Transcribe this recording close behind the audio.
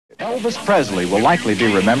Elvis Presley will likely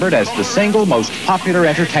be remembered as the single most popular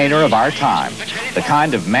entertainer of our time. The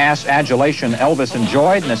kind of mass adulation Elvis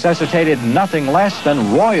enjoyed necessitated nothing less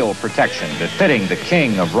than royal protection befitting the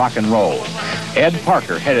king of rock and roll. Ed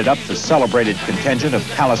Parker headed up the celebrated contingent of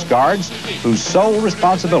palace guards whose sole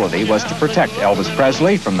responsibility was to protect Elvis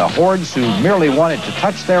Presley from the hordes who merely wanted to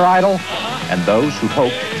touch their idol and those who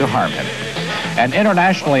hoped to harm him. An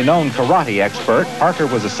internationally known karate expert, Parker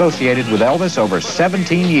was associated with Elvis over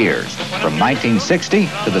 17 years, from 1960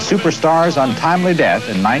 to the superstar's untimely death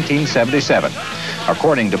in 1977.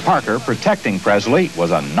 According to Parker, protecting Presley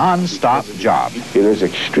was a non-stop job. It was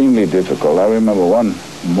extremely difficult. I remember one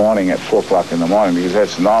morning at 4 o'clock in the morning, because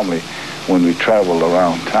that's normally when we traveled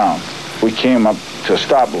around town. We came up to a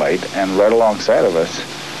stoplight, and right alongside of us,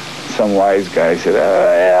 some wise guy said,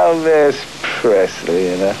 "Oh, Elvis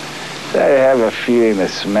Presley," you know. I have a feeling to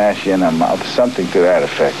smash you in the mouth, something to that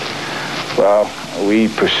effect. Well, we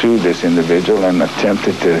pursued this individual and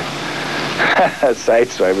attempted to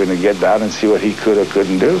sideswipe him to get down and see what he could or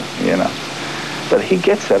couldn't do, you know. But he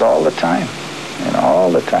gets that all the time, you know,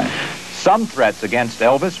 all the time. Some threats against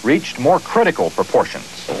Elvis reached more critical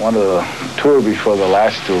proportions. One of the tour before the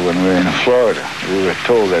last tour, when we were in Florida, we were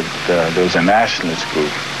told that there was a nationalist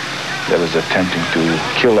group that was attempting to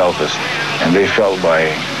kill Elvis, and they felt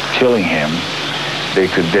by killing him, they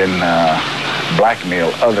could then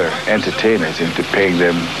blackmail other entertainers into paying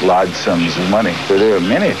them large sums of money. So there were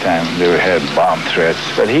many times they had bomb threats,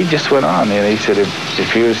 but he just went on, and he said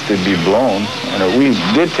if he was to be blown, you know, we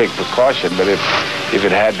did take precaution, but if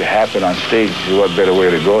it had to happen on stage, what better way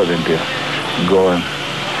to go than to go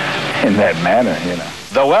in that manner, you know.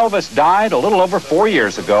 Though Elvis died a little over 4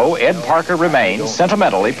 years ago, Ed Parker remains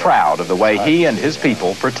sentimentally proud of the way he and his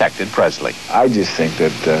people protected Presley. I just think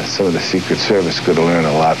that some of the Secret Service could have learned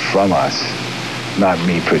a lot from us. Not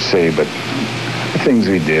me per se, but the things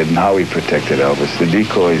we did and how we protected Elvis, the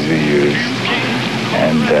decoys we used.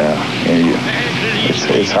 And you know,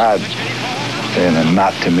 it's hard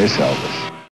not to miss Elvis.